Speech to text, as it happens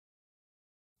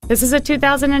This is a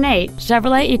 2008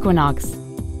 Chevrolet Equinox.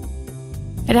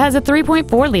 It has a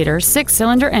 3.4-liter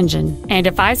six-cylinder engine and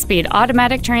a 5-speed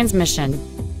automatic transmission.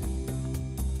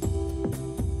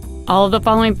 All of the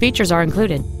following features are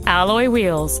included: alloy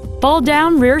wheels,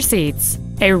 fold-down rear seats,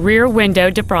 a rear window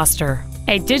defroster,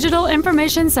 a digital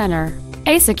information center,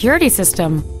 a security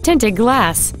system, tinted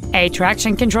glass, a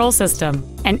traction control system,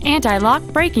 an anti-lock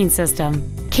braking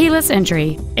system, keyless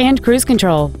entry, and cruise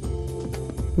control.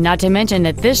 Not to mention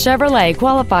that this Chevrolet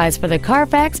qualifies for the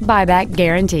Carfax buyback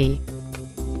guarantee.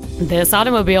 This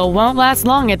automobile won't last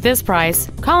long at this price.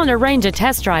 Call and arrange a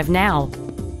test drive now.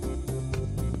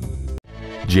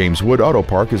 James Wood Auto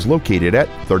Park is located at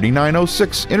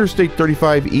 3906 Interstate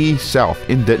 35E South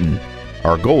in Denton.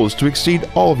 Our goal is to exceed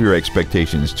all of your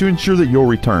expectations to ensure that you'll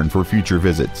return for future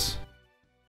visits.